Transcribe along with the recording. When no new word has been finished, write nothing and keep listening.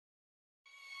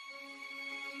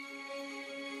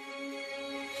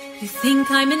You think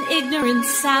I'm an ignorant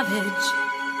savage,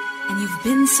 and you've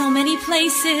been so many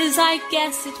places, I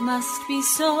guess it must be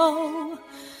so.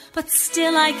 But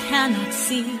still I cannot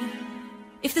see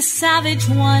if the savage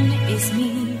one is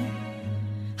me.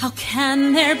 How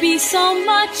can there be so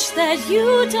much that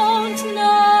you don't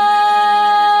know?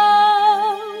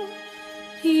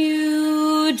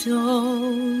 You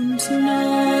don't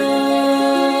know.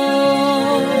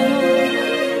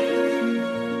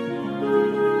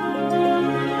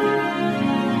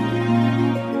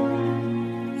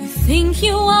 You think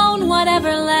you own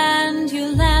whatever land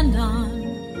you land on.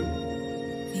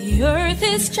 The earth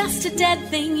is just a dead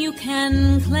thing you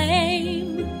can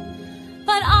claim.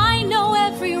 But I know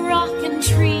every rock and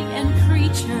tree and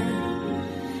creature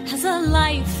has a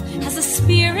life, has a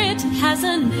spirit, has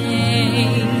a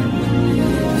name.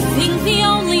 You think the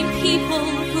only people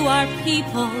who are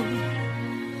people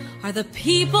are the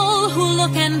people who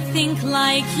look and think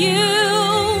like you.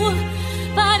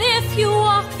 But if you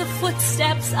walk the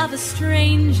footsteps of a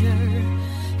stranger,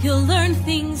 you'll learn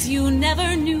things you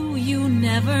never knew, you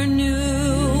never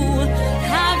knew.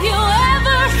 Have you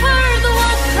ever heard the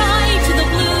wolf cry to the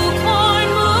blue corn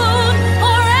moon,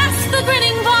 or ask the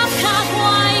grinning bobcat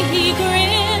why he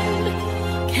grinned?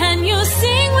 Can you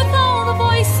sing with all the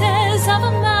voices of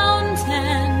a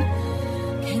mountain?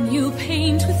 Can you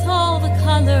paint with all the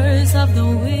colors of the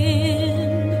wind?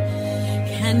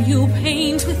 Can you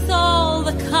paint with all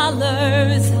the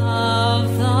colors of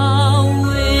the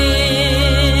wind?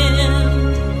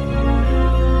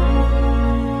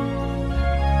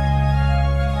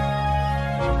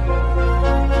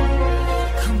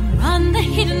 Come run the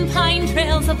hidden pine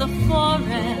trails of the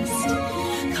forest.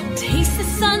 Come taste the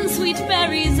sun-sweet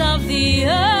berries of the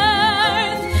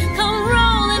earth. Come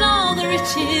roll in all the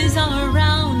riches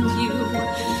around you,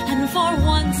 and for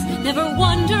once never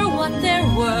wonder what they're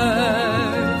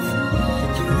worth.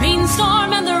 The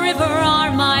rainstorm and the river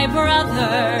are my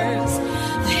brothers.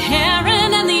 The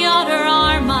heron and the otter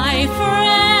are my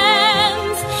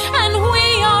friends. And we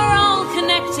are all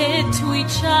connected to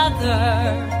each other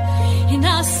in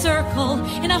a circle,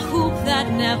 in a hoop that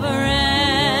never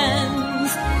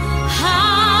ends.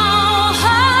 How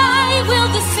high will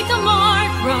the sycamore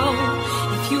grow?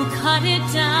 If you cut it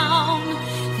down,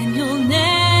 then you'll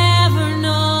never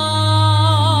know.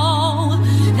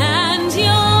 And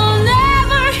you'll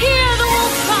never hear the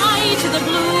wolf cry to the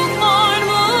blue corn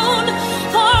moon.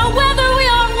 For whether we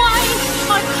are white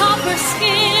or copper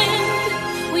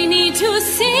skinned, we need to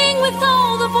sing with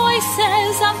all the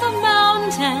voices of the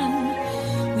mountain.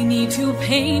 We need to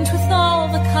paint with all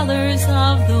the colors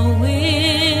of the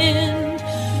wind.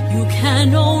 You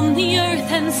can own the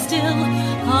earth and still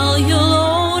all you'll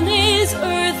own is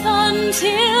earth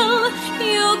until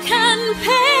you can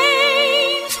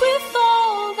paint with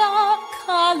all the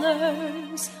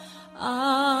colors of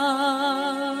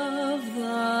the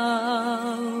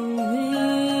wind.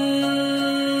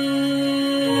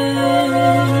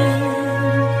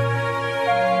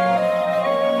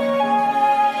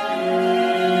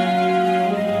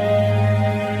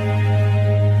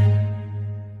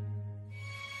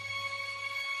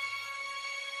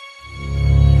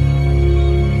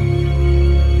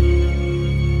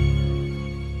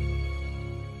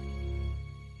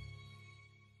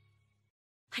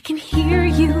 I can hear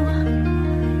you,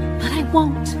 but I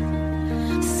won't.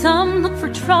 Some look for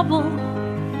trouble,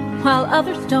 while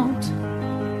others don't.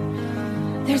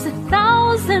 There's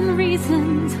 1,000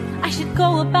 reasons I should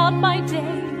go about my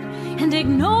day and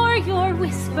ignore your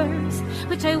whispers,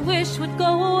 which I wish would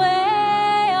go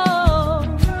away. Oh,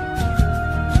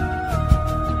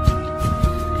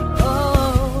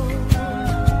 oh.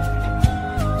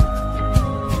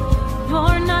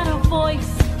 You're not a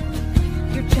voice,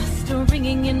 you're just a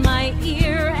ringing in my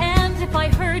ear. And if I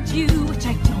heard you, which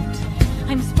I don't,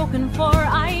 I'm spoken for,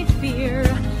 I fear.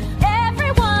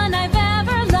 Everyone I've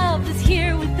ever loved is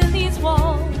here within these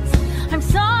walls. I'm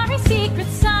sorry, secret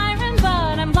siren,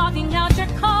 but I'm blocking out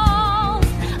your calls.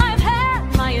 I've had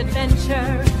my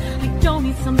adventure, I don't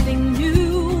need something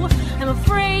new. I'm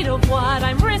afraid of what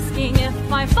I'm risking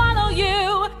if I follow you.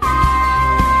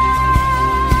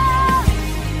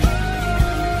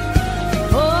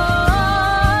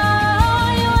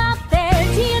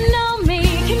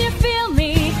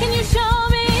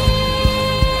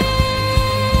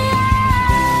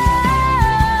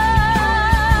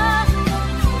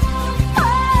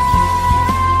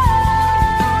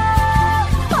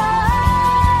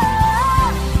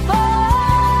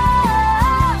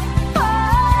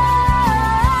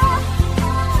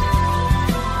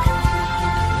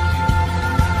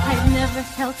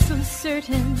 Felt so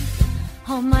certain,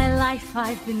 all my life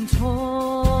I've been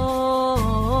torn.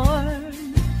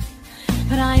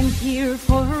 but I'm here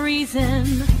for a reason.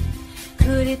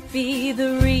 Could it be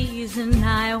the reason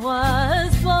I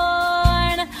was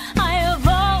born? I have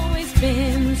always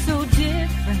been so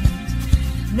different.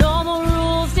 Normal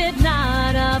rules did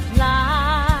not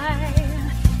apply.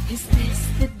 Is this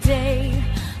the day?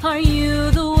 Are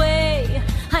you the way?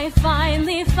 I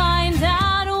finally find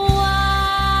out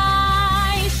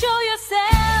why. Show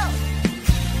yourself.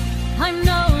 I'm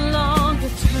no longer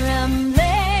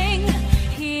trembling.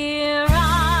 Here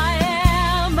I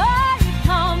am. I've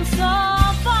come so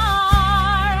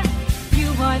far. You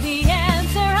are the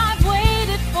answer I've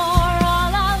waited for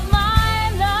all of my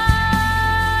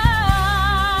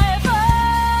life.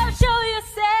 Oh, show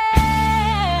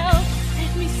yourself.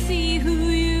 Let me see who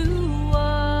you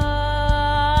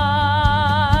are.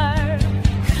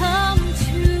 Come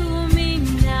to me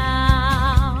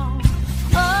now.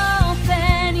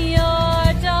 Open your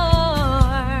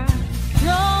door.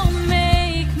 Don't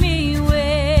make me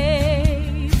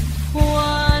wait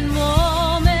one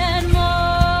moment more.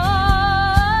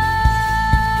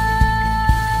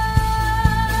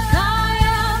 I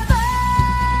am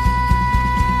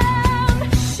found.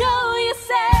 Show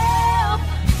yourself.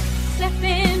 Step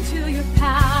into your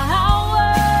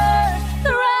power.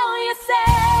 Throw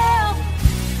yourself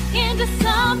into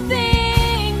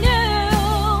something new.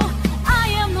 I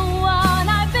am the one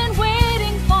I've been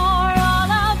waiting for all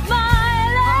of my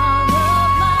life.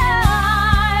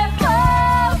 Oh,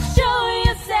 show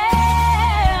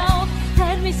yourself.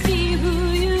 Let me see who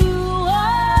you are.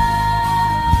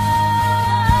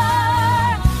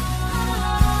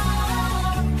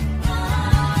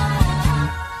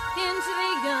 Into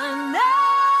the unknown.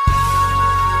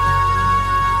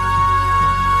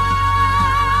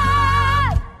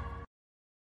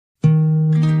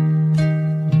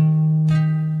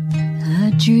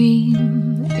 A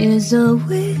dream is a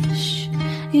wish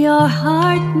your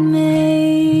heart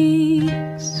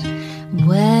makes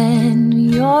when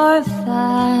you're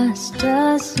fast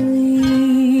asleep.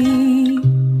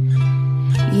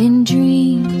 In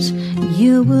dreams,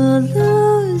 you will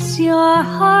lose your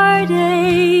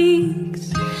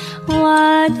heartaches.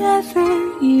 Whatever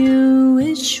you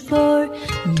wish for,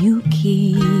 you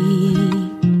keep.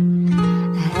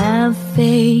 Have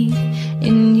faith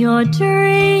in your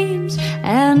dreams,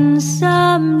 and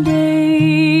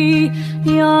someday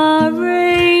your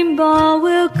rainbow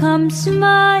will come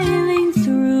smiling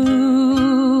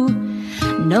through.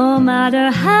 No matter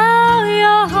how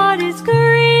your heart is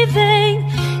grieving,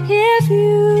 if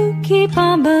you keep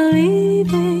on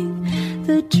believing,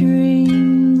 the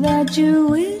dream that you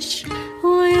wish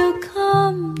will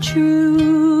come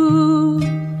true.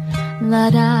 La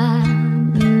da,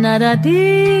 la da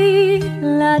dee,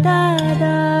 la da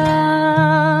da,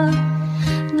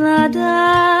 la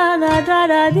da la da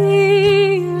da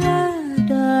dee, la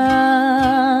da,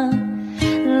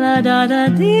 la da da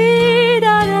dee,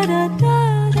 da da da da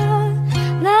da,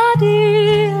 la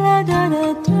dee, la da da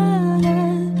da da,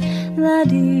 la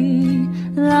dee,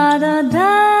 la da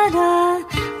da da,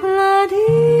 la dee.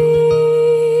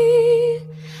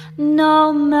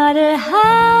 No matter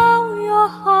how your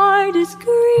heart is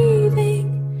grieving,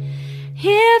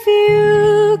 if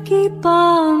you keep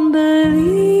on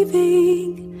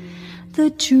believing, the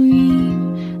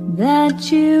dream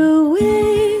that you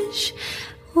wish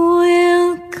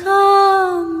will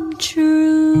come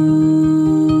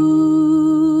true.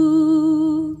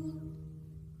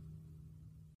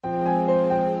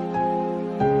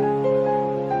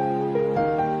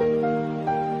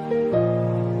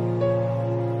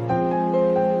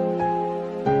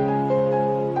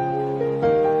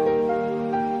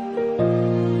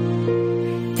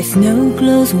 The snow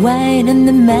glows white on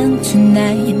the mountain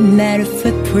tonight, not a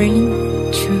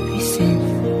footprint to be seen.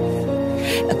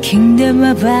 A kingdom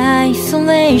of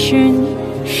isolation,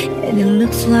 and it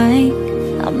looks like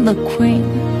I'm the queen.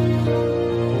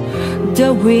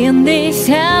 The wind is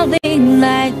howling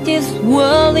like this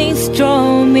whirling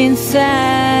storm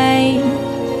inside.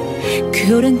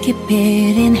 Couldn't keep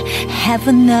it in,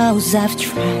 heaven knows I've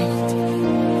tried.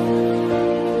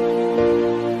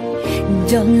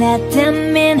 Don't let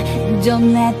them in,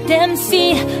 don't let them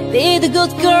see. Be the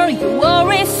good girl you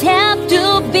always have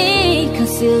to be.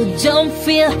 Cause you don't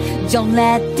feel, don't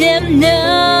let them know.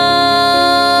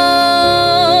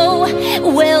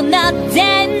 Well, not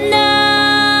they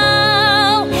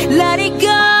know. Let it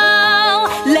go,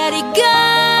 let it go.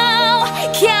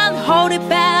 Can't hold it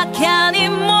back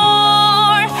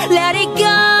anymore. Let it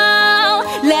go,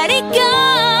 let it go.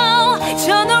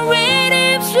 Turn the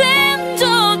rhythm swim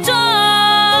to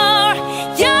door.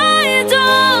 Yeah, I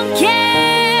don't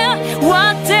care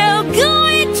what they're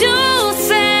going to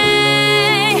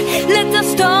say. Let the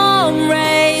storm rain.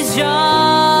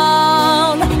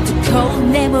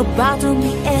 never bother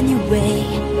me anyway.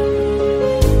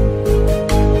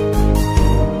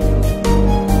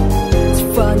 It's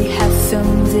funny how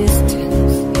some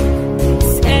distance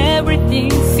makes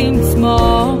everything seem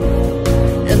small,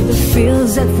 and the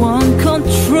feels that won't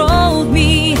control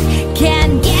me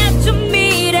can't get to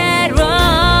me at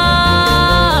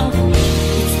all.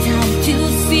 It's time to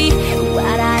see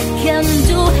what I can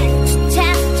do to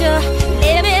test the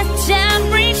limits and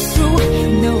break through.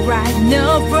 No right, no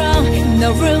wrong, no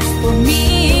rules for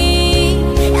me.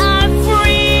 I'm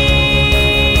free.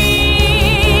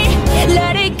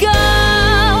 Let it go,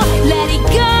 let it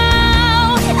go.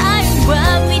 I'm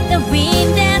one with the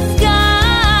wind and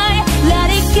sky. Let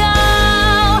it go,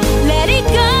 let it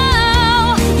go.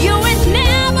 You will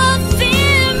never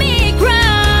see me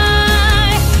cry.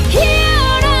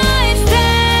 Here I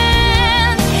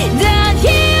stand, then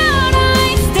here I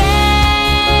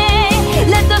stay.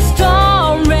 Let the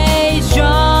storm rage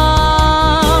on.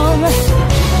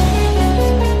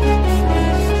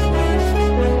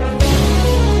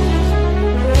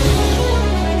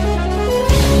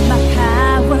 My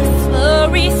power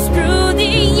flurries through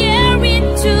the air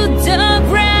into the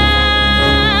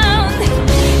ground.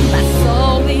 My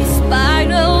soul is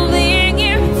spiraling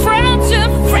in front of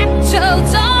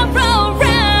fractals all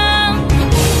around.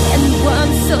 And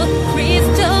one so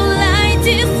crystalline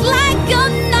is like a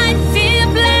knife in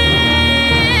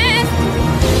blast.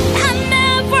 I'm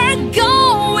never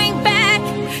going back.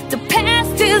 The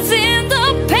past is in the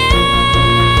past.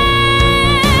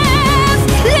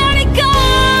 Let it go,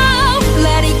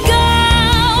 let it go.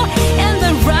 And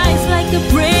then rise like the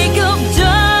break of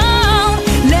dawn.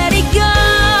 Let it go,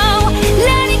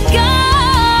 let it go.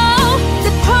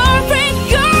 The perfect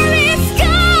girl is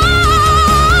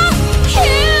gone.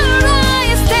 Here I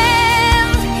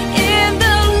stand in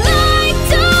the light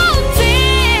of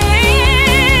day.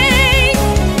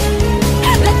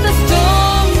 Let the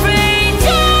storm rage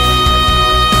on.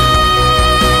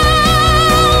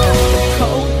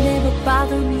 Cold never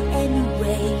bothered me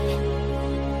anyway.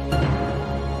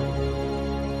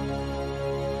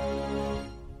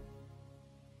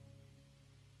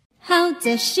 How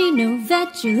does she know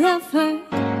that you love her?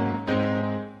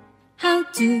 How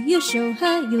do you show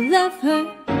her you love her?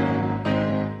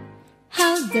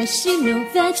 How does she know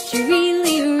that you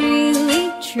really,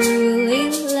 really, truly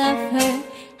love her?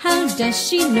 How does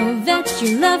she know that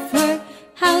you love her?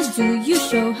 How do you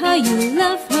show her you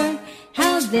love her?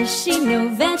 How does she know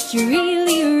that you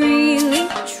really, really,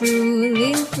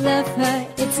 truly love her?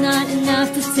 It's not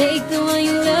enough to take the one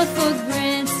you love for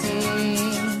granted.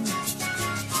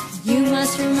 You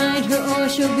must remind her or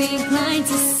she'll be inclined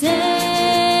to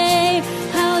say,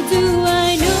 how do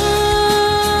I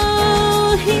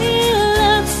know he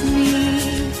loves me?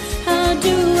 How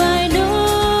do I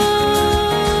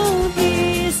know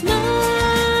he's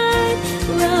mine?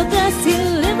 Well, does he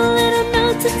leave a little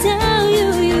note to tell you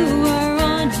you are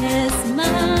on his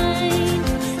mind?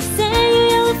 Say you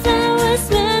yellow flowers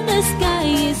when the sky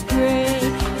is gray.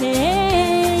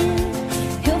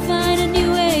 He'll find a new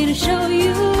way to show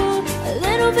you a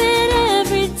little bit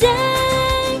every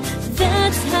day.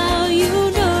 That's how you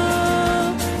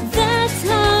know. That's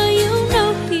how you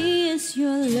know he is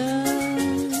your love.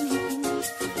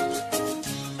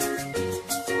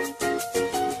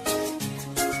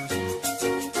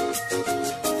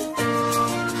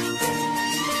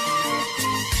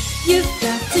 You've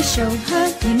got to show her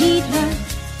you need her.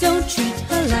 Don't treat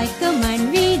her like a mind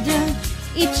reader.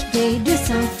 Each day do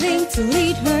something to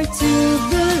lead her to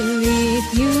believe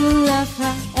you love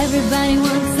her. Everybody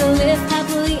wants to live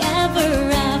happily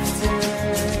ever after.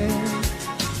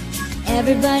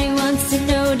 Everybody wants to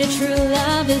know that true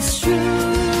love is true.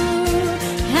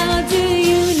 How do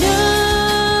you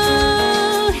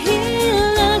know he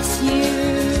loves you?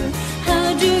 How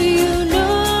do you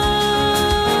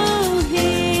know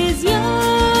he's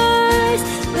yours?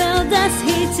 Well, does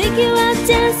he take you out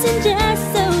dancing just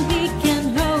so he can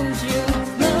hold you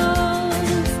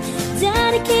close?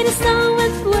 Dedicate a song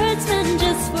with words meant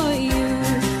just for you.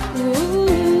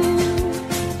 Ooh,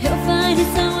 he'll find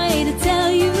his own way to tell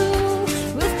you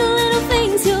with the little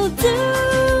things he'll do.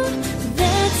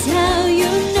 That's how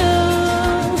you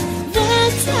know.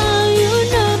 That's how you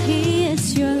know he is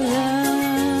your love.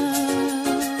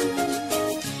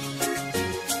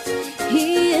 He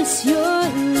is your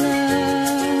love.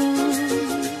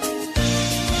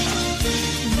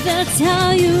 That's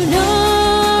how you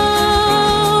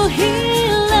know he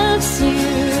loves you.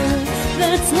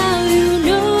 That's how you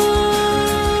know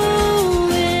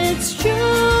it's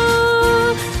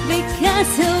true. Because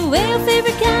he'll wear your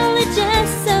favorite color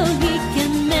just so he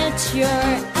can match your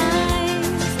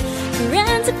eyes.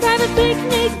 Rent a private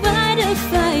picnic by let a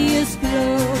fire's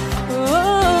glow.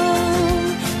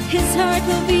 His heart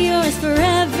will be yours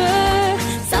forever.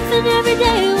 Something every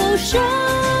day will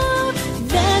show.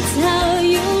 That's how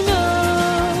you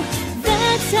know.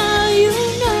 That's how you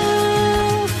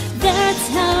know. That's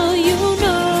how you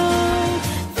know.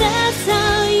 That's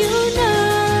how you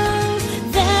know.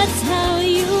 That's how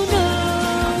you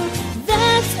know.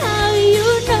 That's how you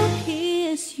know he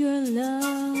is your love.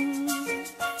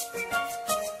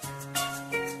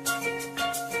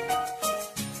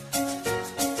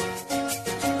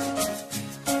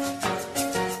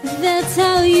 That's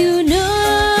how you know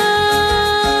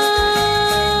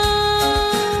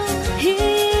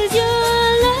he's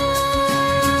your love.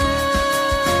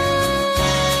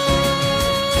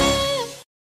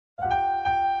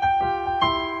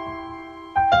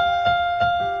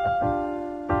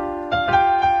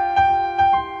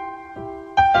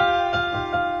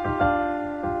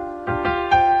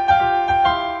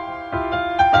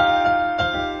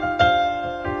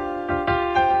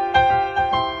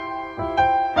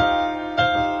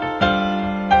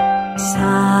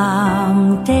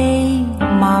 Someday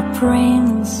my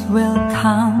prince will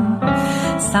come.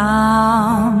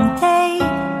 Someday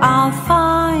I'll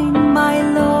find my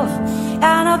love,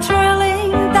 and how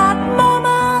thrilling that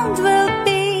moment will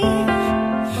be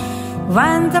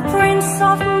when the prince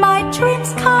of my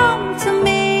dreams come to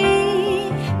me.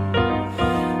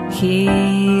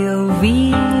 He'll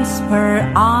whisper,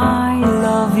 I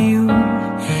love you,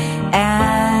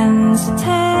 and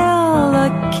steal a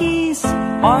kiss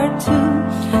or two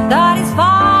that is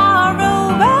far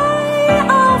away.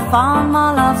 I'll find my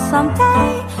love someday,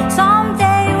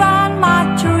 someday when my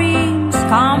dreams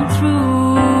come true.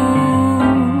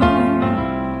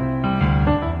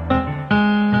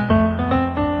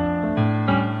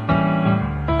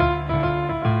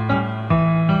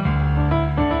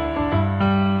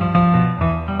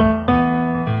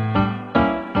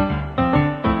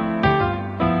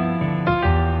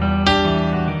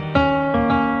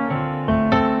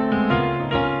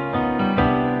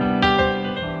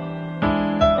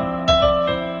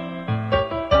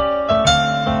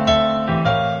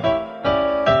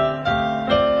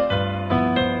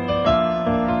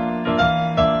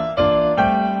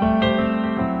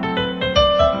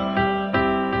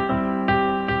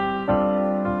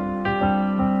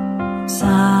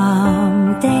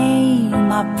 Someday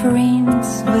my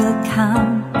prince will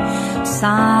come.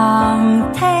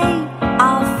 Someday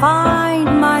I'll find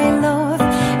my love,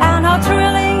 and how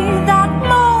thrilling that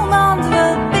moment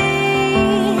will be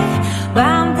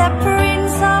when the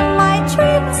prince of my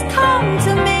dreams come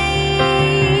to me.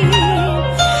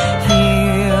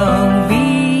 He'll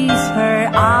whisper,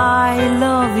 I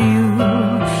love you,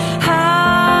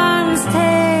 and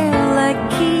steal a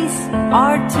kiss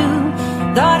or two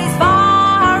that is far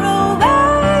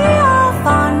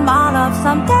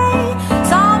someday,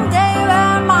 someday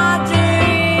when my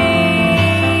dreams,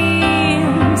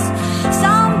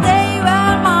 someday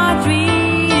when my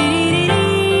dreams,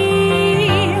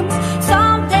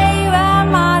 someday when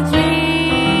my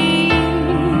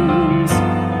dreams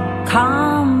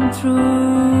come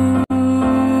true.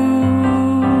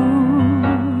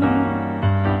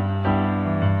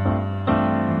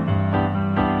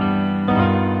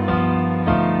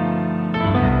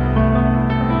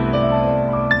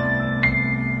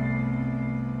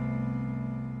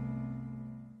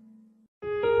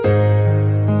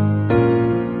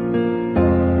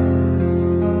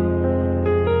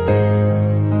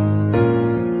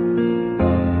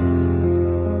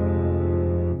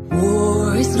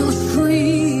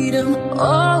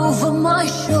 Over my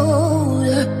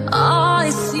shoulder,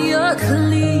 I see a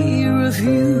clear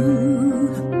view.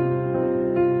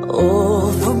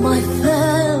 Over my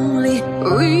family,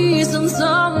 reasons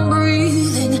I'm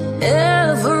breathing,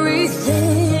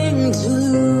 everything to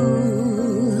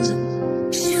lose.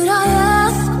 Should I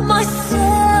ask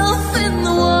myself in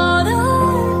the water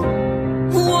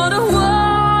what a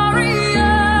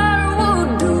warrior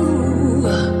would do?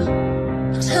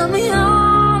 Tell me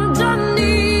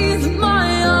underneath my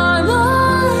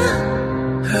armor,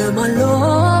 am I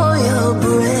loyal,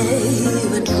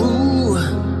 brave and true?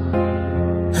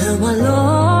 Am I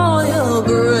loyal,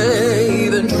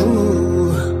 brave and true?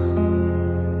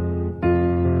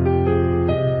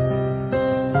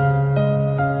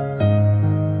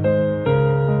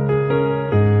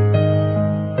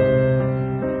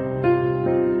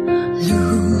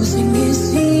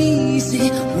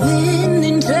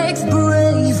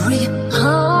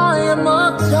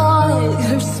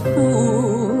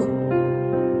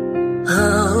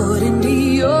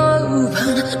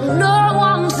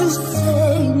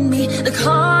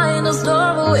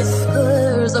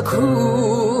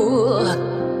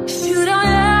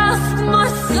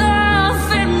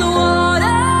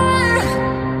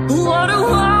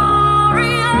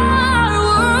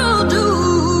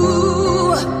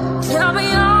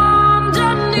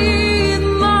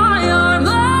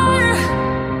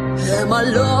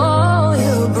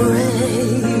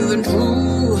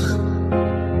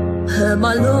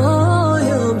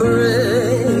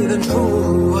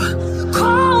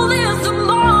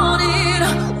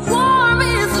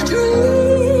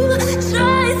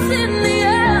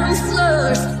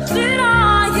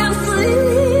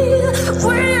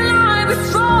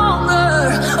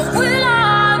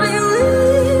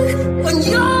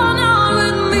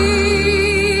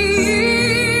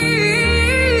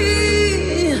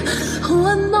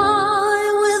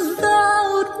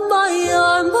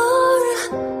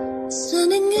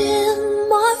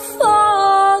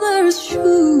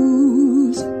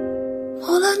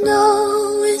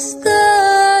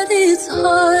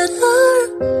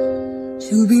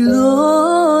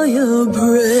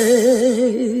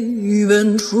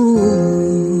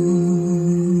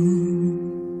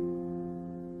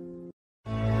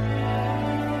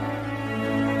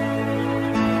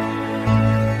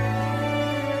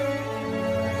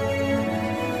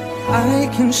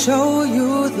 can show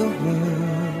you the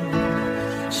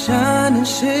world, shine and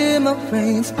shimmer,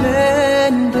 rain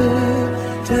splendor.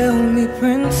 Tell me,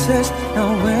 princess, now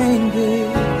when did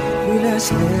we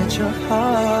last let your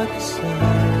heart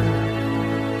decide?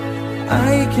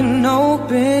 I can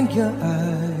open your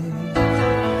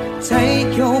eyes,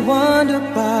 take your wonder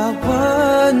by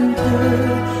wonder,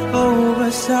 over,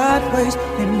 sideways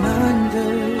and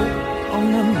under, on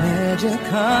the magic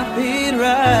carpet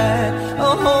ride,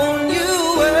 a whole new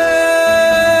world,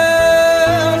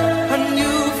 a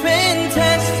new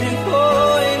fantastic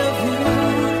point of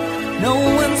view. No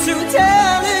one to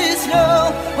tell us no,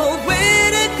 or where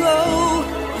to go,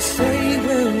 or say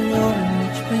we're only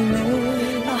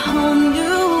dreaming. A whole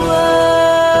new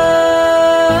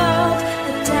world,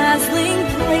 a dazzling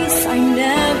place I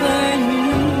never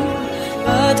knew.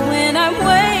 But when I'm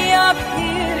way up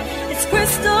here, it's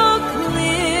crystal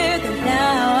clear that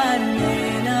now I'm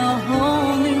in a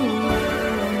whole new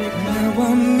world. Now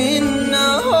I'm in a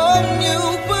whole new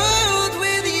world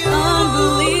with you.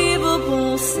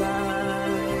 Unbelievable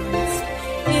sights,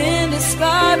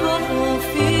 indescribable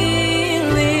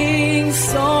feelings,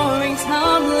 soaring,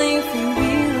 tumbling,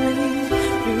 freewheeling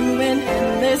through an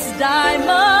endless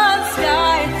diamond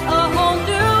sky. A whole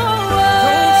new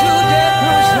world,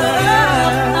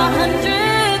 a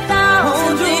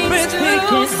 100,000 things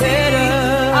to see.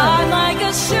 I'm like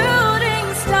a shooting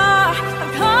star,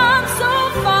 I've come so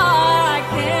far, I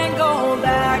can't go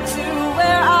back to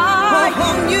where I A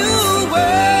whole new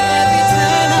every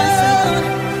turn I world,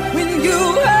 when you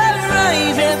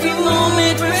arrive, every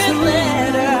moment with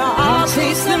letter. I'll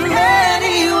chase them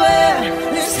anywhere.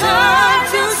 There's time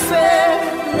to spare.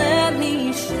 Let me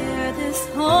share this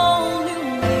whole new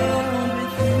world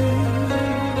with you.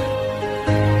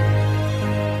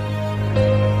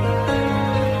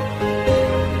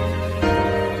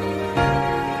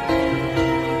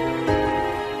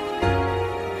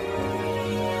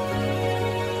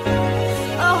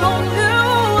 A whole new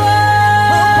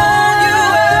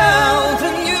world, a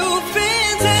new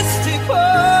fantastic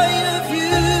point of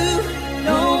view.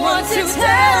 no one to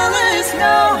tell us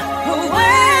no, or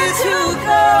where to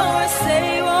go, or say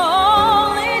we're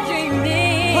only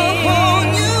dreaming. A whole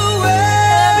new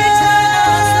Every turn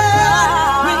I'm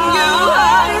surprised. when you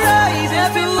arrive,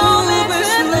 Every moment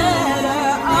with letter,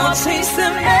 I'll chase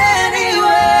them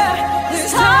anywhere.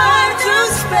 There's time to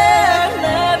spare.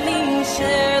 Let me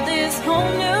share this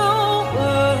whole new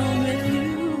world with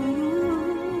you.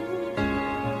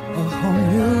 A whole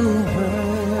new A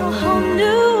world, whole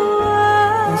new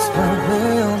world. it's what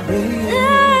will be.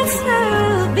 This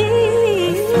will be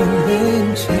Feeling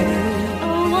change a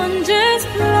wondrous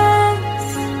place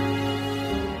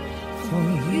for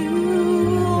you.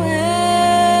 you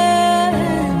and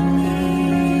me.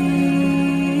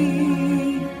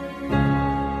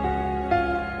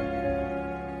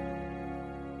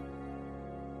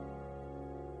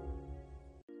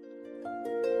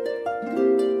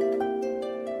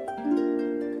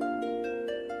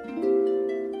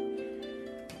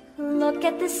 Look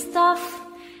at this stuff,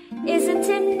 isn't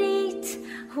it neat?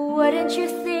 Wouldn't you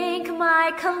think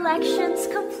my collection's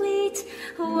complete?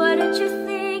 Wouldn't you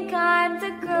think I'm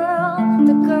the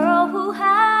girl who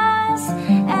has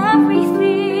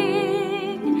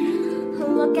everything?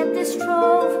 Look at this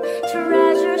trove,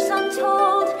 treasures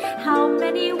untold. How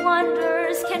many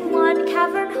wonders can one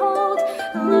cavern hold?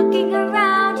 Looking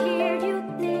around here, you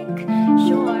think,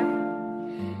 sure,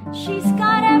 she's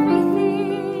got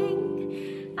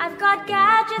everything. I've got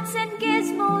gadgets and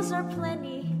gizmos are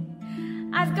plenty.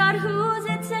 I've got who's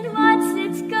its and what's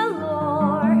its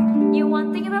galore. You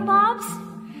want thingamabobs?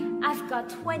 I've got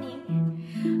 20.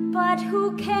 But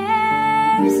who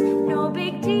cares? No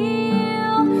big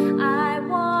deal. I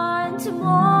want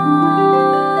more.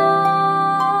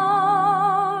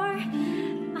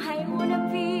 I wanna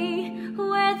be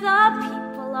where the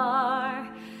people are.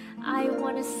 I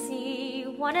wanna see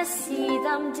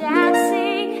them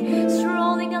dancing,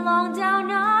 strolling along down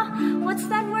what's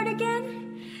that word again?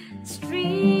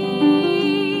 Street.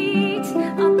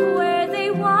 Up where they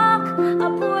walk,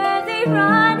 up where they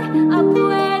run, up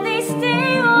where they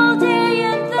stay all day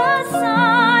in the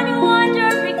sun,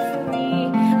 wandering free.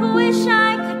 Wish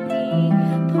I could be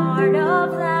part of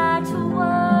that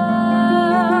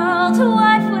world.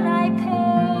 What would I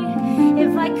pay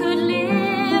if I could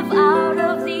live out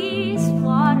of these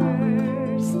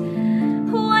waters?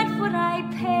 What would I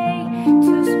pay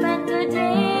to spend a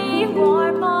day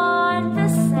warm on the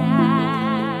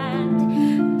sand?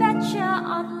 Betcha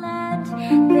on land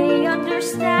they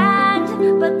understand,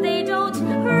 but they don't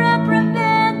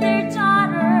reprimand their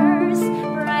daughters.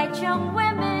 Bright young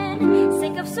women,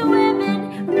 sick of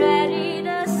swimming, ready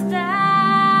to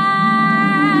stand.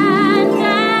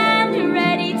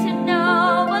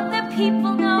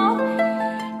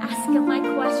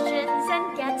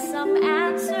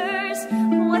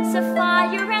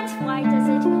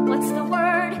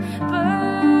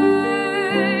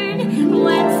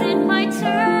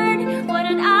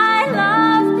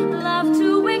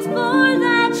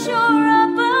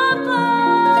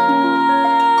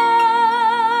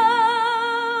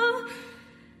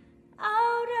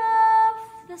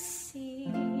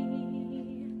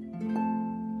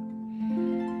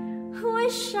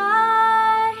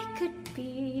 I could be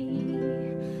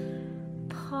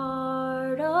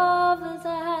part of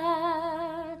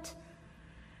that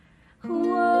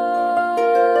world.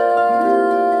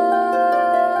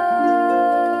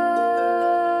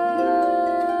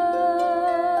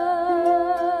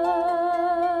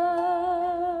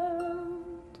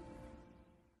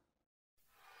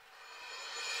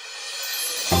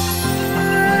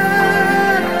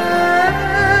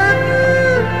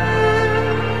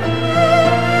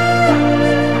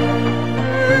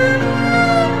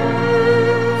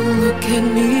 Look at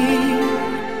me,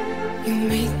 you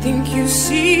may think you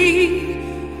see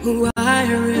who I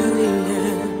really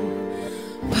am,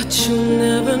 but you'll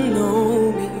never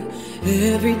know me.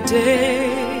 Every day,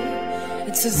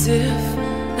 it's as if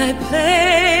I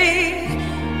play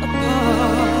a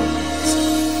part.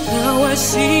 Now I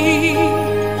see,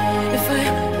 if I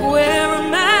wear a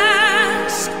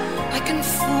mask, I can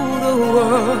fool the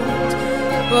world,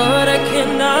 but I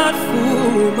cannot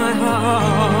fool my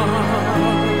heart.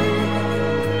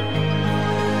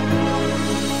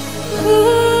 Who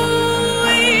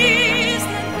is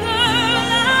that girl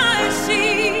I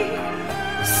see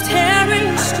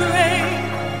staring straight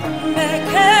back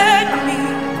at me?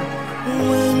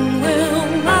 When will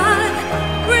my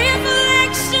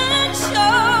reflection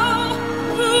show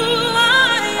who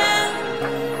I am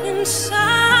inside?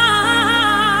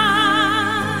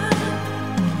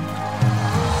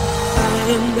 I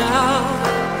am now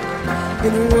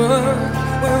in a world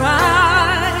where I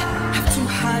have to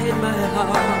hide my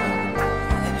heart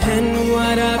and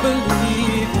what I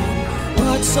believe in,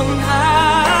 but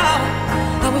somehow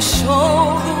I will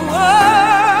show the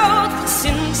world what's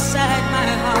inside my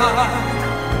heart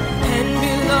and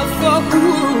be loved for who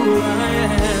I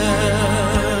am.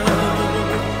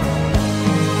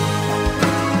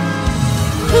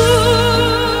 Who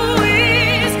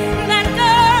is that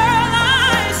girl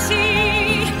I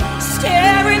see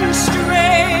staring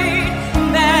straight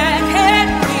back at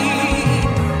me?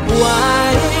 Why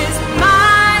is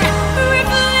my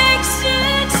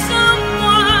reflection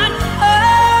someone I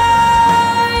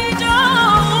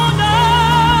don't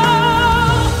know?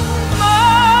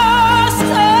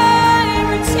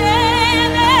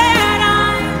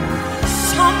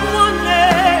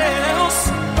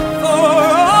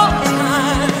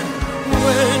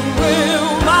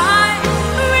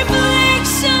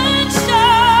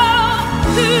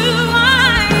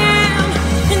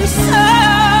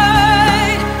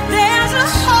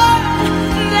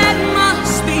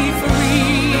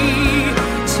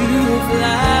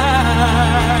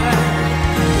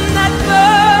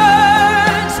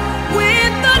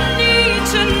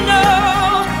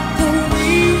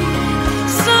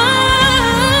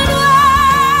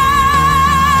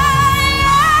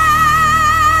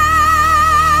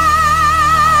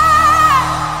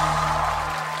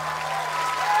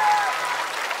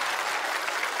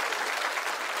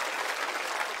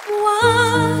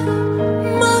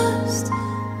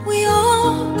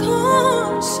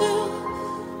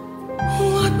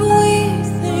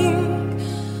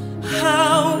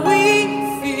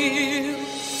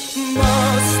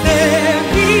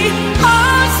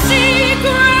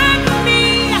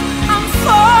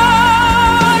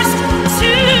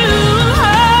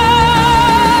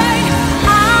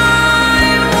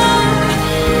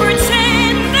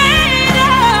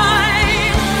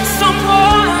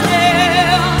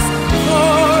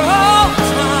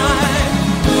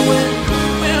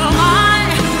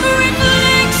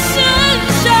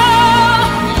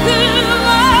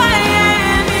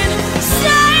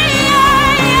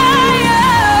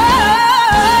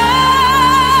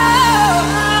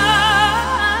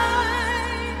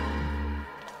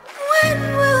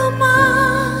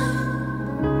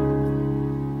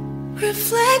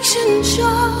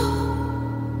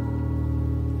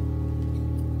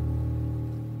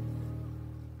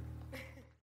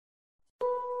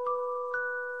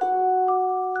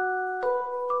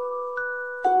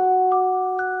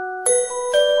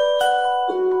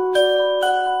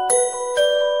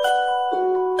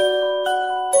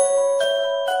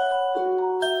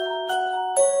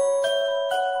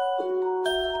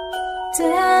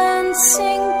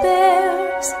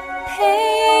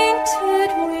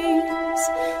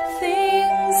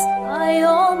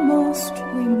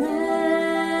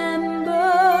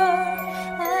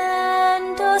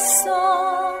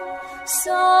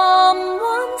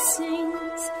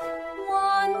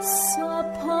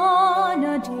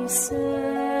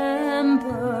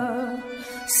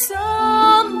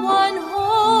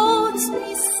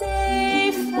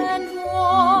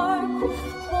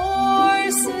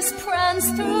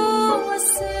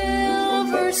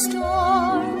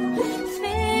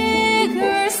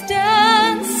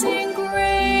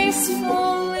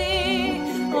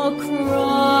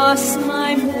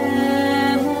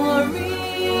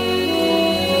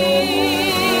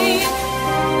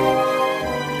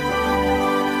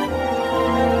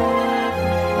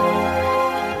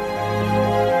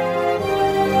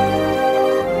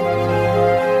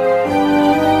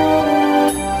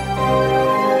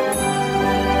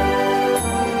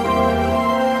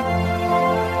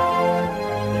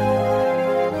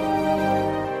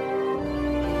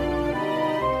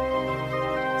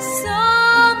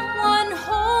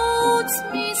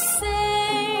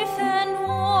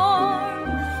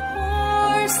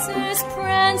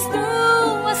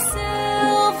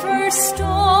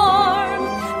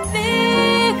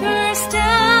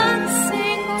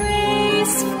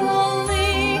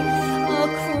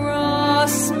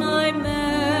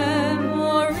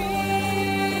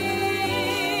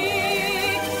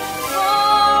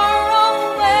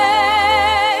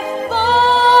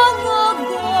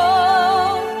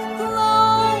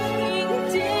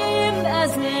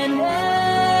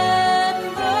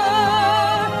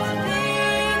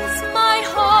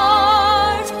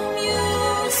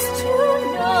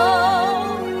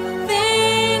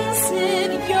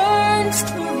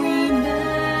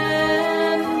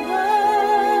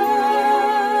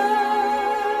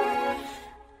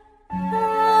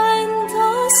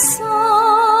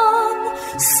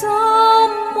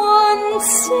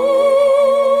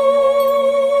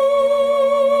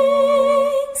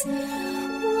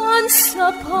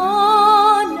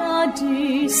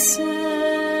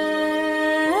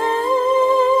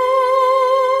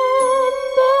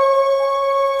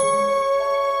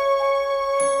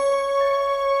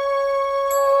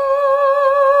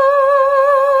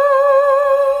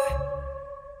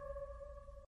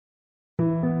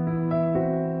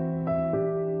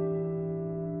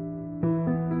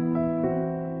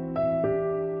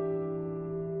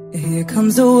 Here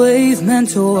comes a wave meant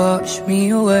to wash me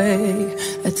away,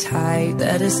 a tide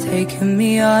that has taken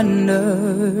me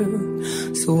under.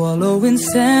 Swallowing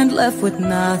sand, left with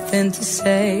nothing to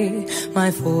say, my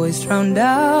voice drowned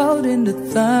out in the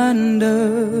thunder.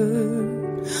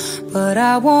 But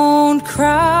I won't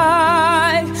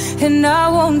cry, and I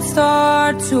won't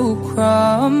start to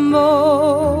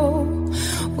crumble.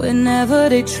 Whenever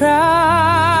they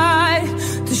try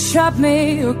to shut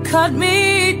me or cut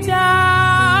me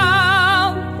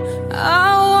down, I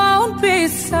won't be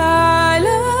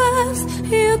silenced.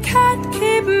 You can't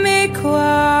keep me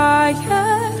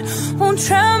quiet. Won't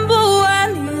tremble when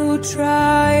you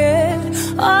try it.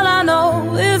 All I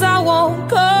know is I won't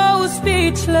go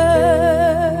speechless.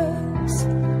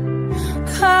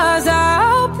 'Cause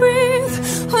I'll breathe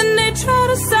when they try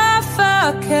to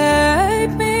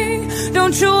suffocate me.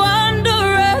 Don't you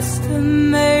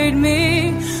underestimate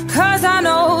me, 'cause I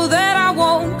know that I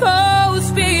won't go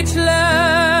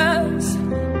speechless.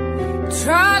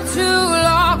 Try to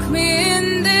lock me in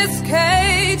this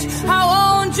cage, I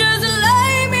won't just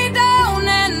lay me down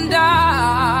and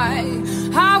die.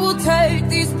 I will take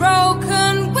these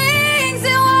broken wings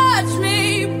and watch me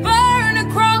burn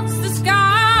across the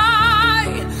sky.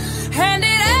 And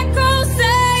it echoes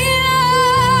saying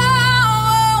I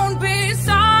won't be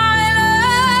silenced.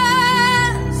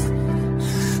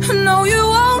 No, you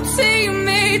won't see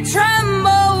me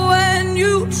tremble when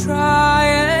you try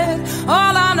it.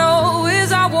 All I know is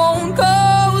I won't go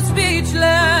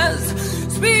speechless,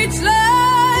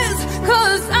 speechless.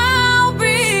 'Cause I'll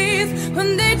breathe when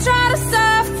they try to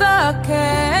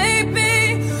suffocate me.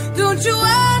 Don't you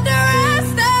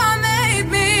underestimate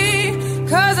me,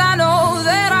 'cause I know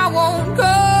that I won't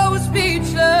go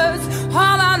speechless.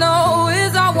 All I know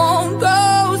is I won't go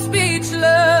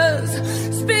speechless,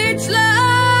 speechless.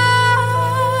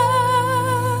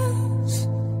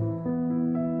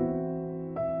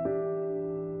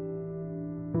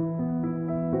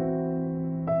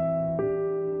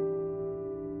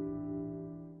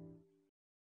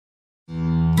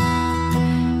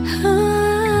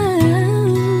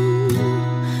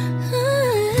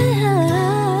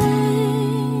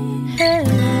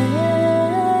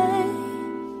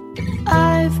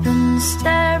 I've been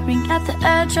staring at the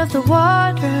edge of the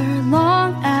water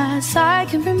long as I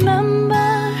can remember,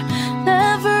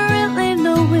 never really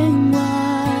knowing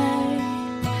why.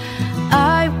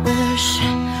 I wish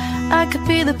I could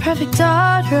be the perfect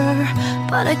daughter,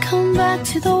 but I come back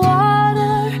to the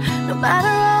water no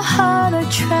matter how hard I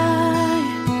try.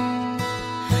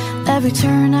 Every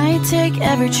turn I take,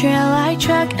 every trail I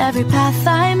track, every path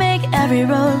I make, every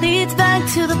road leads back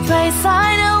to the place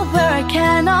I know, where I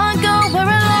cannot go, where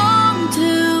I long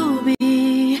to be.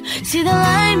 See the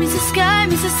line meets the sky,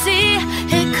 meets the sea,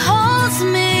 it calls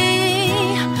me,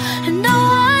 and no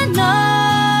one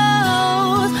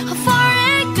knows how far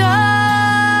it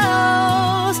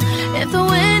goes. If the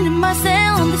wind in my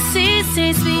sail on the sea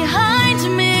stays behind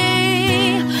me,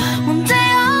 one day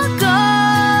I'll go.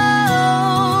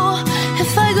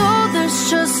 If I go, there's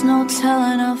just no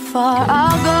telling how far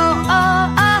I'll go. Oh,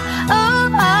 oh, oh,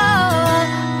 oh,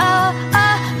 oh,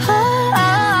 oh,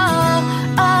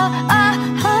 oh,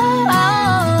 oh, oh.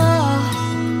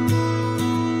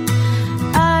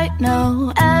 I know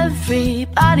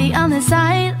everybody on this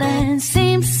island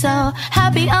seems so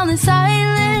happy on this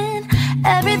island.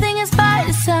 Everything is by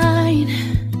design.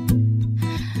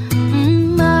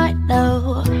 I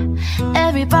know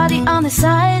everybody on this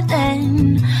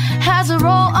island has a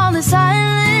role on this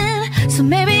island, so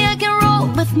maybe I can roll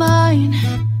with mine.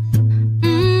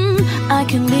 I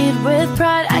can lead with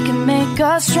pride, I can make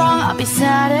us strong. I'll be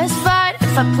satisfied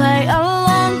if I play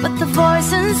along, but the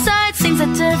voice inside sings a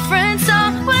different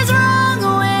song. What is wrong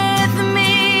with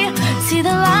me? See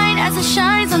the light as it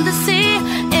shines on the sea,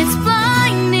 it's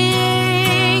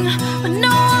blinding, but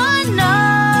no one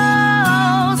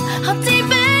knows how deep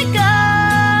it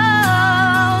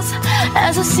goes.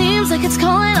 As it seems like it's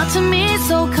calling out to me,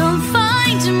 so come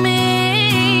find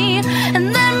me and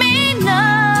let me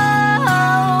know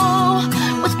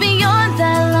what's beyond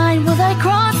that line. Will I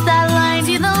cross that line?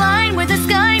 See the line where the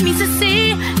sky meets the sea,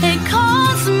 it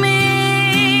calls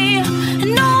me, and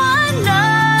no one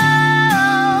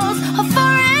knows how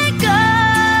far it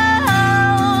goes.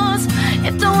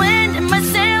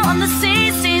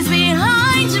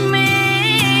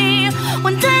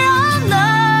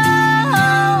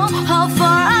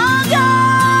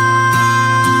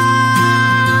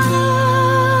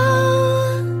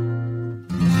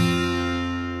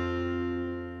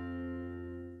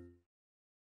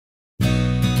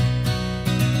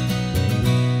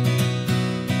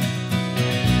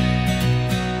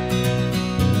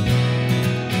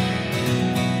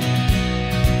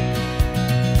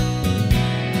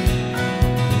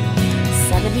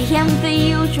 a.m. the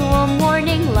usual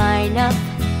morning lineup.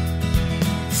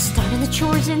 Starting the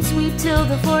chores and sweep till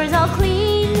the floor's all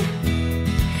clean.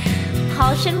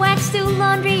 Polish and wax, do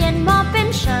laundry and mop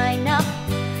and shine up.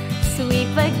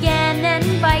 Sweep again,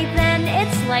 and by then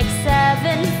it's like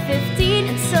 7:15.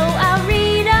 And so I'll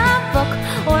read a book,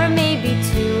 or maybe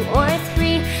 2 or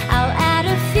 3. I'll add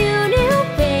a few new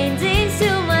paintings to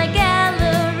my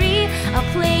gallery. I'll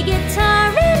play guitar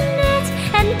in it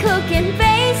and cook, and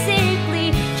basically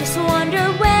just wonder,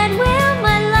 when will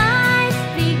my life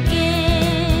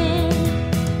begin?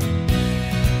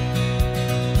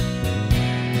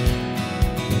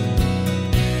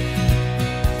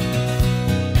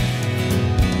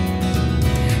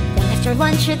 Then after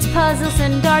lunch it's puzzles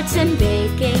and darts and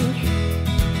baking,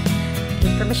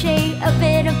 paper mache, a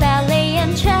bit of ballet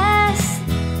and chess,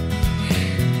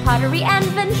 pottery and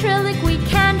ventriloquy,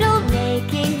 candle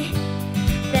making.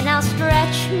 Then I'll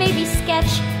stretch, maybe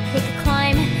sketch, take a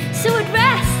climb, sew a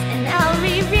dress, and I'll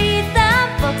reread the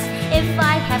books if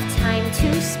I have time to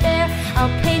spare.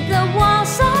 I'll paint the walls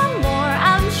some more,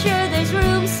 I'm sure there's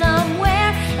room somewhere.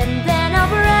 And then I'll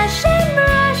brush and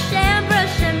brush and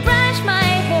brush and brush my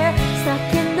hair, stuck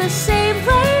in the same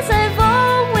place I've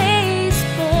always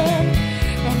been.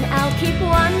 And I'll keep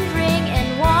wandering and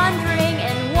wandering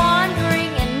and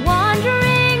wandering and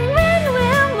wandering, when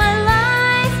will my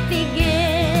life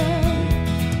begin?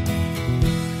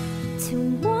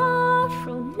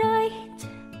 Tomorrow night,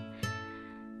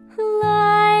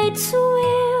 lights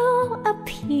will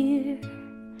appear,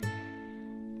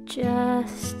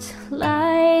 just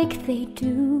like they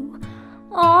do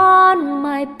on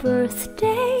my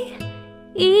birthday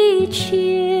each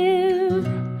year.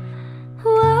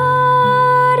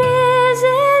 What is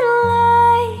it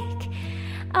like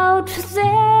out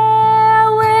there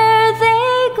where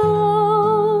they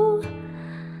glow?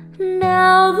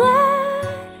 Now that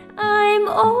I'm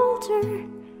older,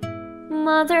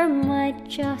 Mother might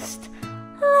just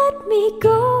let me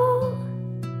go.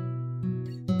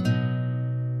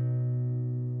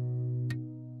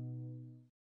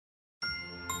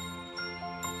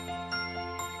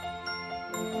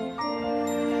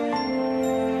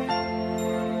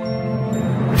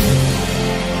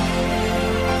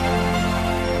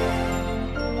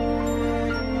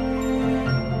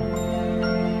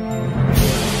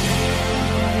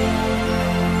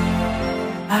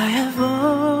 I have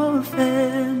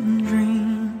often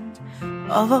dreamed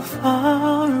of a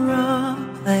far-off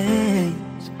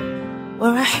place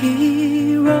where a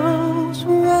hero's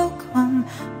welcome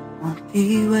won't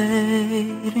be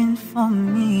waiting for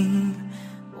me,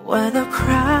 where the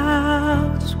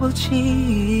crowds will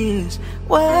cheer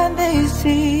when they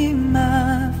see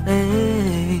my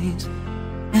face,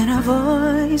 and a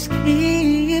voice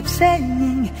keeps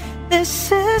saying,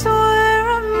 this is where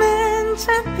I'm meant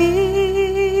to be.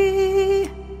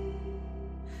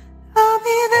 I'll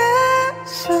be there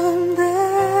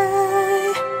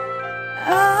someday.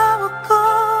 I will go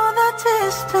the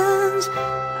distance.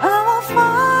 I will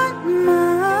find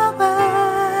my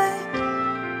way.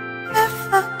 If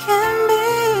I can be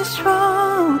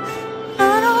strong, I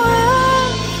know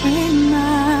every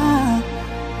mile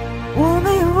will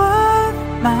be worth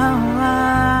my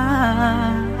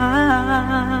while.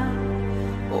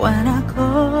 When I go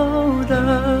the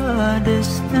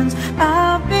distance,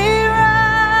 I'll be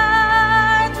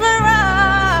right where I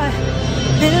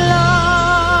belong.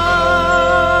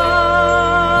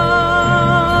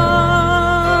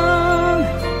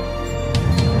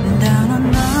 Down an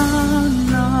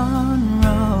unknown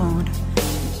road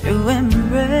to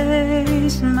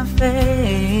embrace my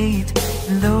fate.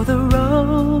 And though the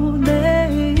road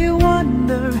may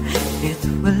wander, it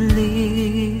will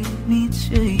lead me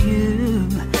to you.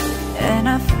 And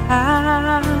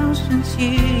 1,000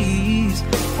 years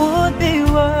would be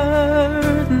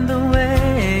worth the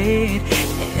wait.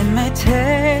 It may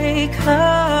take a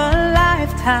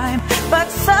lifetime, but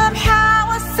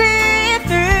somehow I'll see it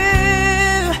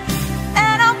through.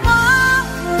 And I won't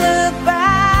look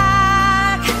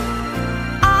back.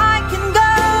 I can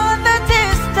go the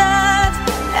distance,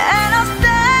 and I'll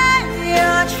stay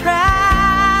on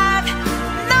track.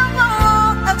 No, I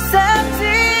won't accept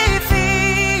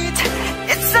defeat.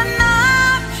 It's an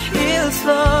uphill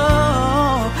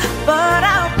slope, but I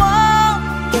won't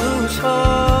lose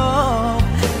hope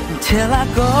until I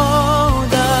go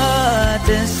the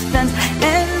distance.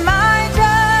 And my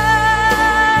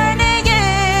journey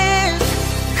is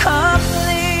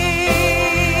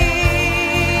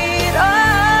complete. Oh,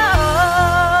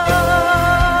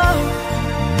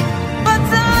 but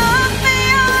to look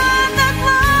beyond the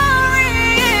glory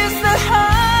is the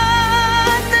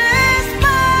hardest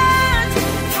part.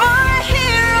 For a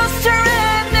hero's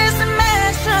surrender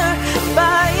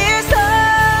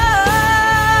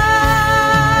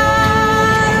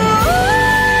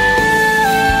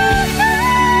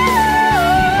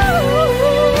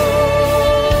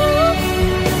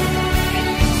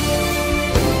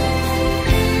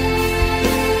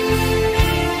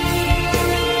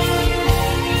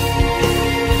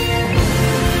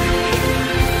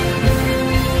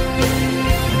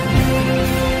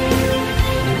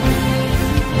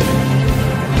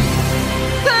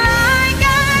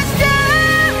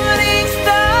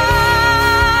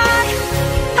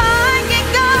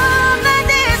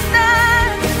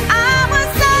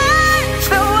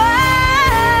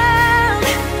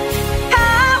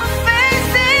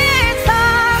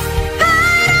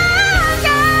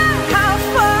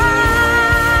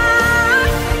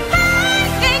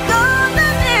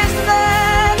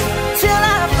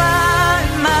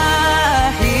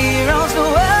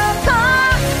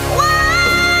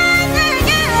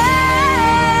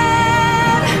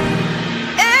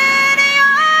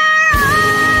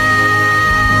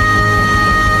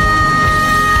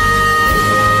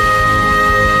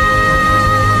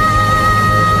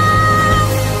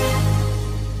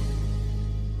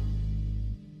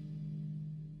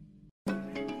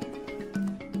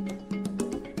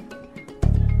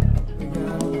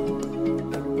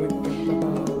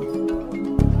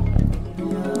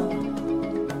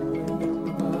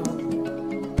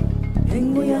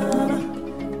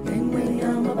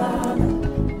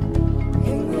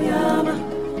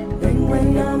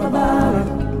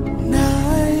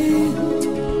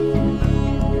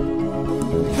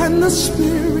and the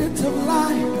spirit of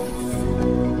life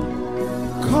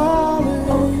calling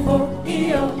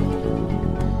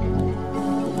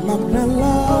my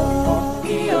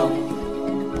melody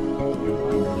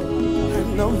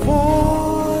and the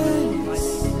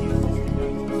voice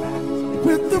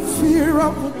with the fear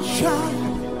of a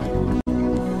child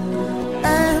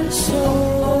and so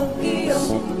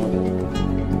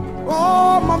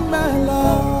oh my melody.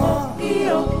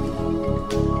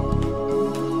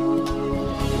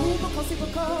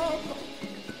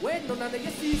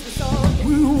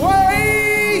 We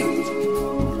wait.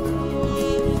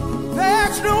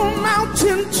 There's no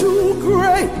mountain too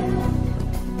great.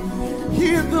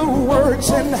 Hear the words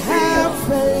and have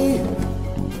faith.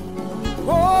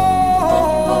 Oh,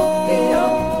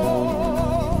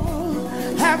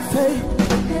 have faith.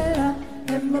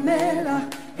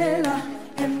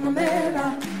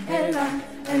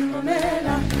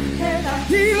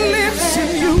 He lives in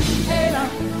you.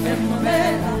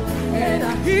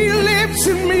 He lives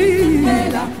in me.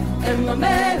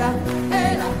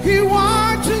 He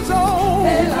watches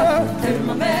over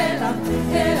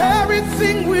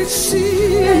everything we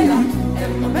see.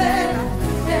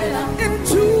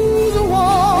 Into the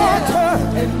water,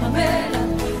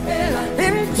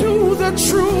 into the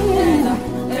truth,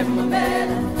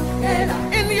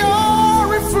 in your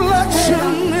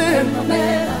reflection,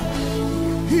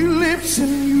 he lives in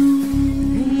you.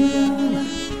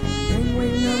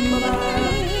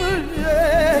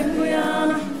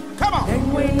 Come on.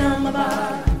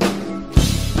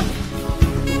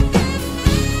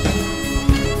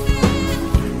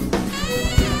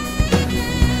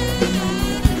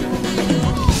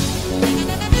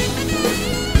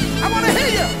 I want to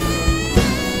hear you.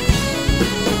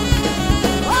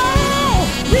 Oh,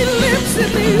 he lives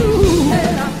in you.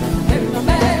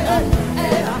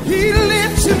 He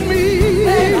lives in me.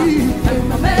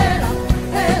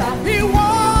 He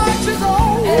watches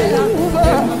over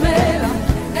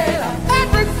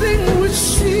everything we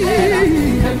see.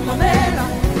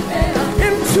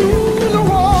 Into the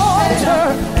water,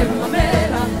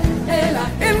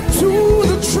 into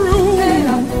the truth,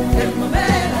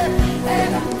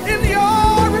 in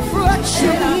your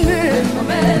reflection,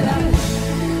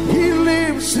 he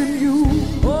lives in you.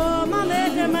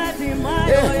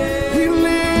 He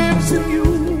lives in you.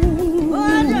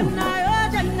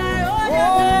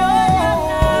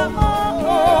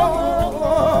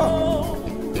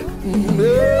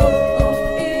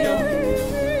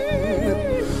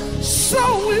 So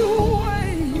we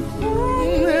wait.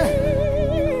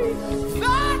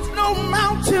 There's no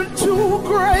mountain too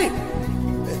great.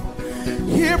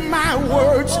 Hear my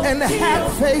words and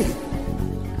have faith.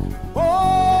 Oh,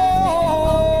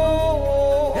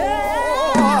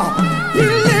 he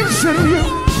lives in you.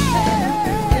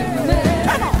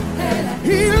 Come on.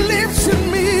 He lives in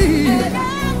me.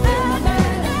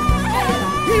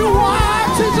 He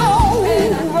watches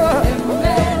over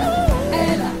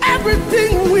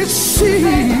everything we see.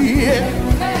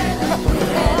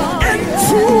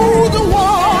 Into the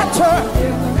water,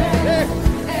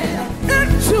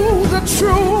 into the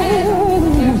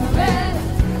truth,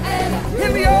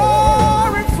 in your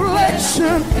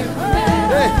reflection,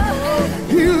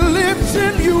 he lives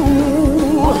in you.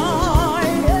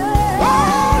 Oh,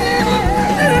 he lives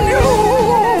in you.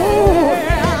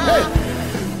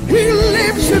 He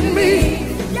lives in me.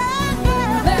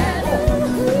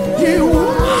 He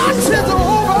watches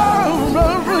over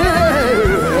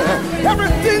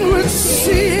everything we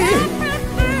see.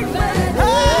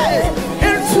 Hey,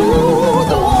 into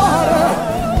the water,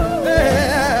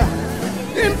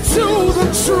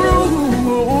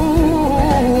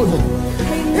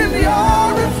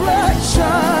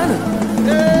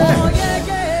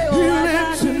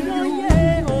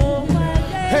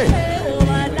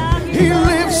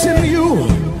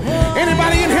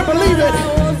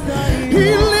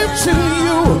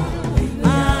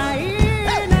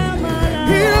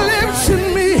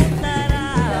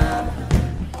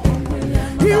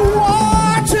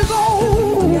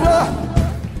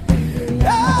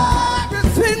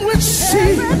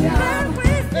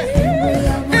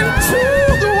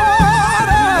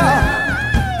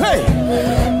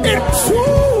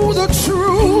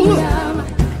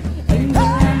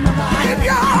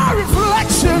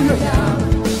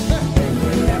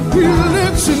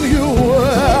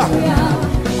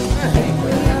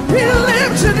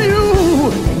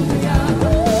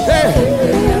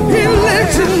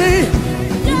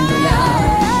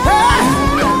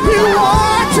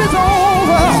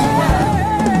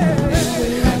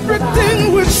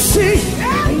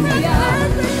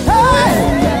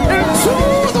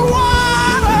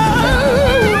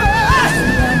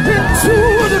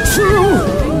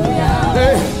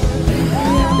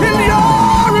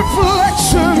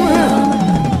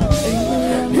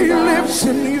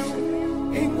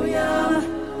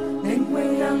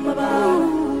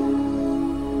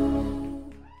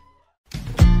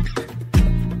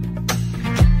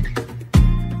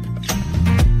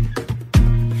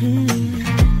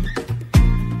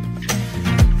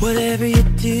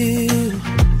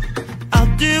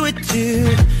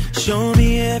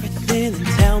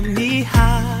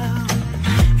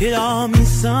 It all means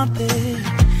something,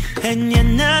 and you're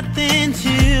nothing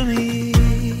to me.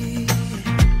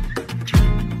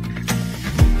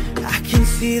 I can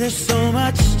see there's so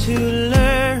much to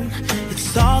learn.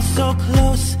 It's all so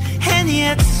close and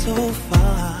yet so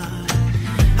far.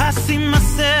 I see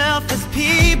myself as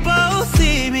people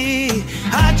see me.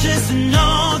 I just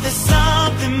know there's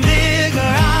something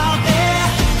bigger out there.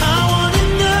 I wanna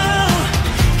know,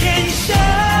 can you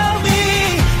show me?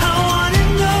 I wanna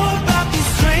know about these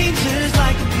strangers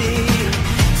like me.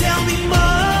 Tell me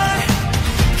more,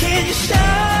 can you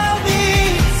show me?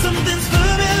 Something's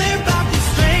familiar about these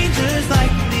strangers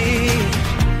like me.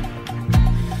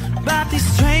 About these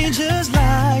strangers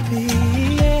like me,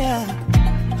 yeah.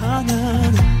 Oh, no,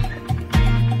 no.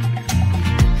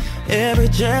 Every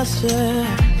gesture,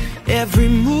 every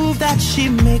move that she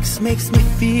makes me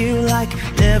feel like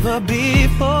never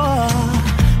before.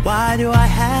 Why do I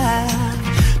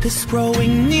have this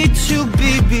growing need to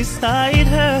be beside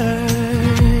her?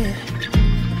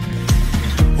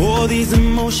 All these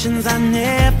emotions I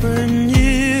never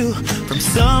knew, from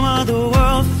some other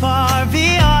world far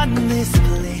beyond this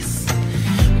place,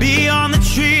 beyond the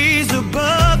trees,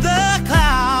 above the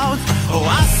clouds. Oh,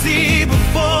 I see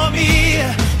before me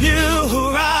new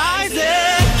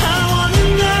horizon. I wanna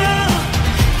know,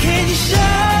 can you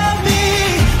show me?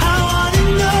 I wanna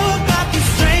know about these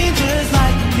strangers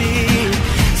like me.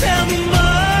 Tell me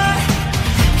more,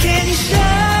 can you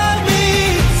show me?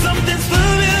 Something's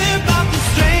familiar about these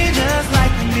strangers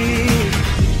like me.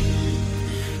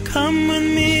 Come with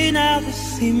me now to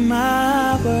see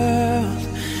my world,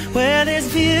 where there's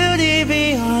beauty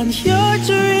beyond your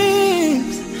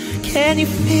dreams. Can you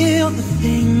feel the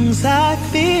things I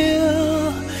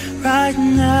feel right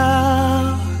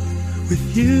now with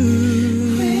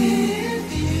you?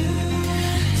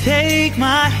 Take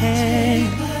my hand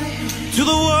to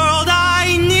the world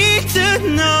I need to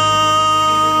know.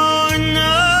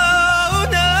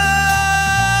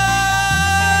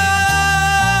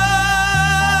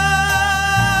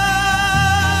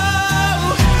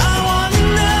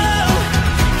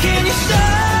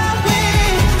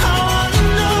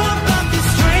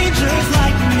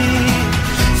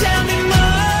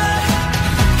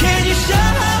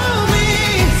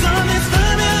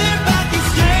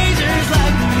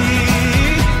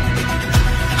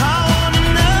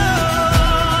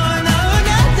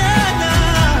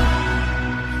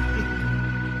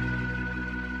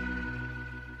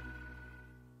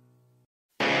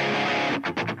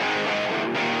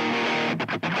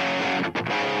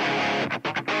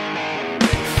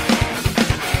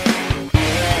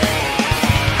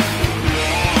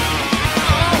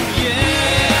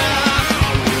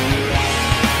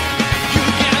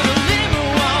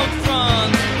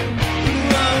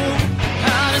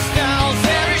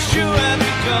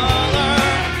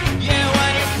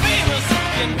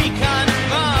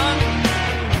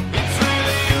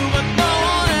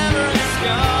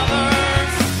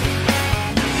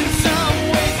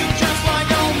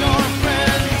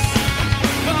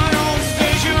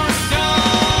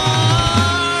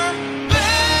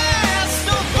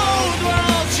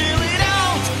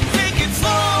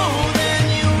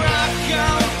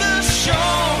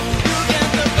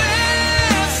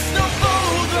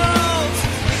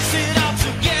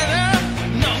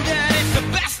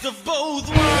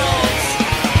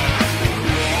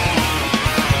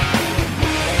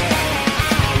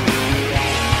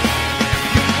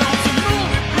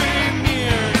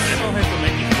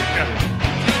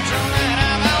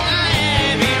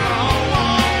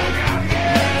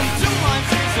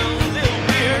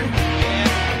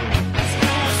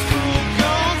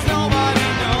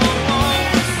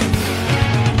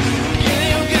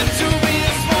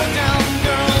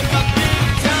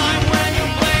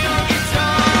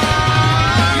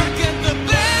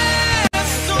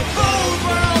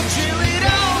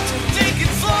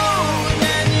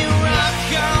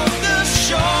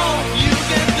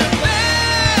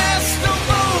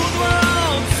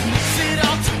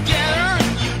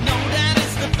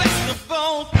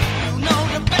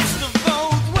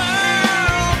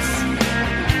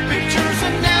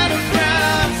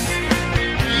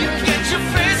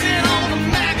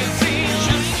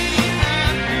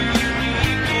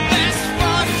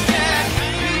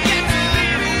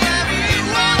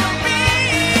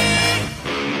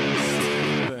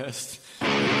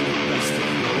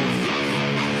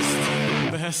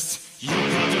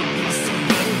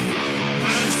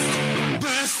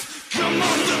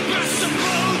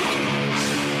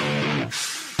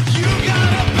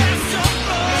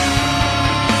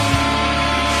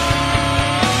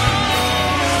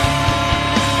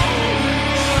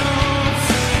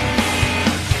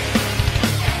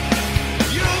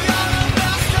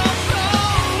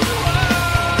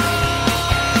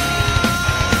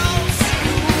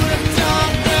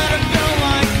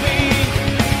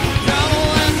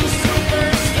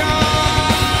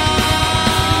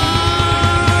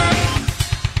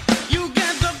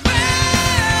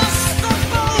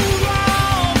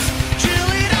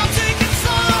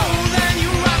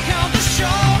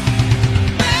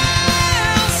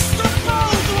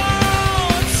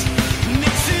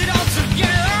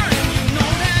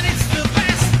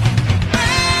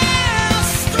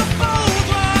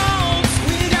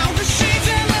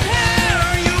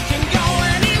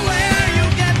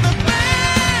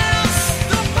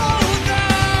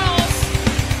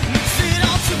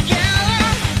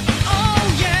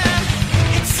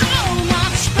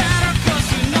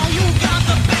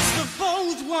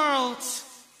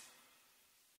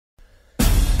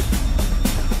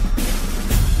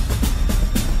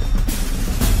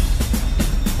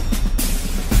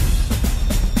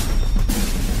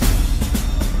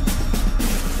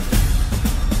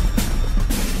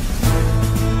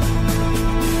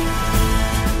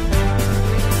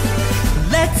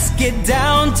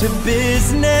 to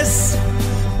business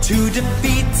to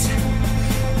defeat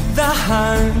the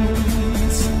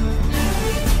Huns.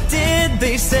 Did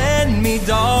they send me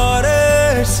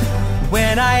daughters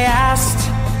when I asked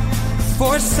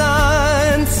for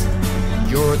sons?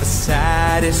 You're the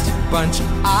saddest bunch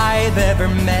I've ever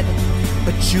met,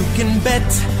 but you can bet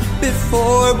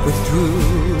before we're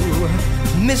through,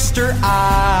 Mister,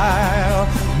 I'll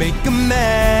make a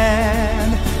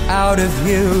man out of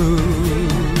you.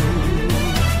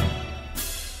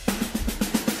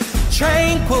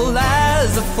 Tranquil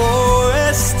as a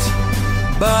forest,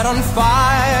 but on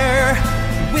fire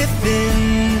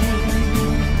within.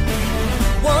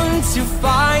 Once you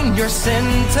find your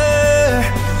center,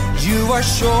 you are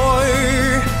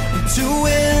sure to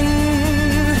win.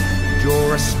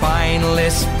 You're a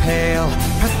spineless, pale,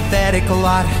 pathetic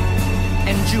lot,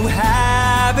 and you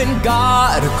haven't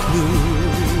got a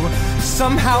clue.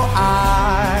 Somehow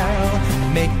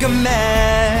I'll make a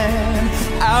man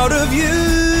out of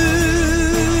you.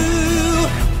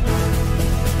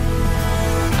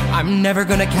 I'm never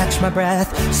gonna catch my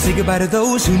breath, say goodbye to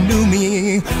those who knew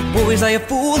me. Boys, I a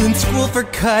fool in school for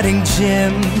cutting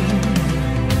gym.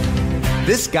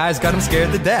 This guy's got him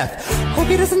scared to death. Hope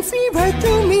he doesn't see right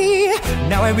through me.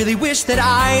 Now I really wish that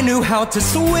I knew how to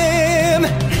swim.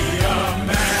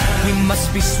 We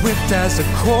must be swift as a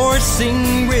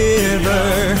coursing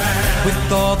river,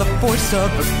 with all the force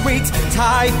of a great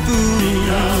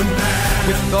typhoon,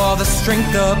 with all the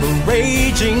strength of a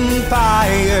raging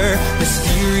fire,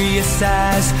 mysterious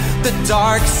as the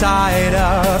dark side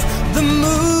of the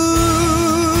moon.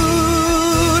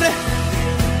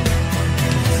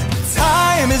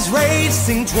 Time is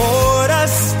racing toward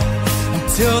us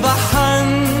until the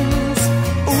Huns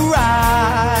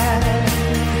arrive.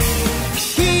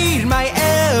 Heed my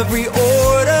every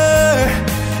order,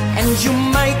 and you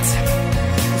might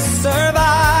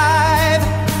survive.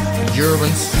 You're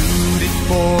unsuited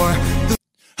for the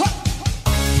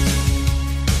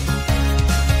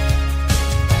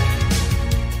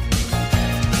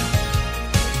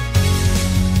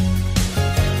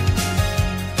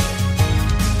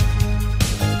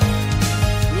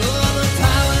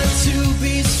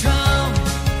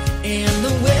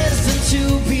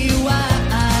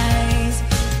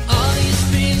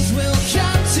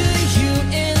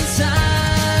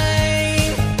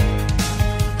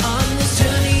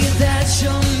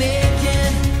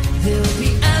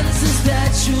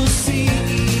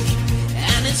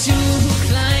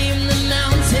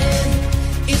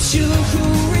you who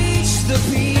reach the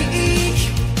peak.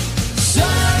 Son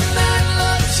of man,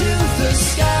 look to the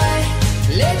sky.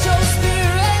 Let your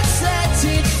spirit set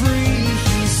it free.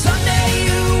 Someday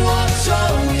you walk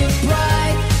tall with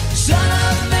pride. Son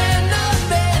of man,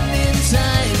 in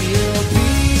time you'll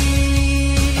be.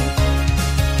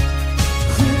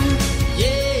 Who,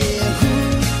 yeah, who,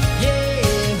 yeah,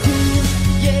 who,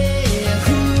 yeah,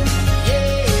 who,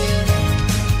 yeah.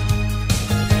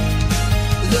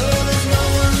 Though there's no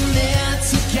one there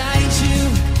to guide you,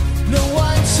 no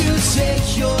one to take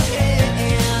your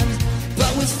hand,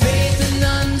 but with faith and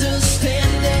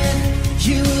understanding,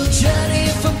 you will journey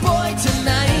from boy to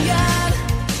man.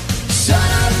 Son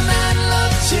of man,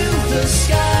 look to the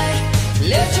sky.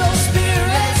 Let your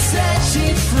spirit set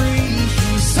it free.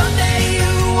 Someday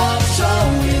you walk tall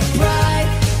with pride.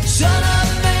 Son of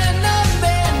man,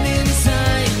 in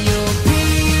time you'll be.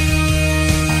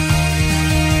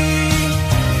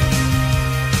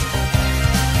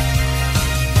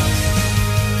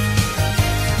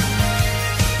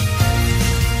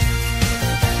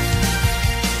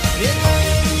 In the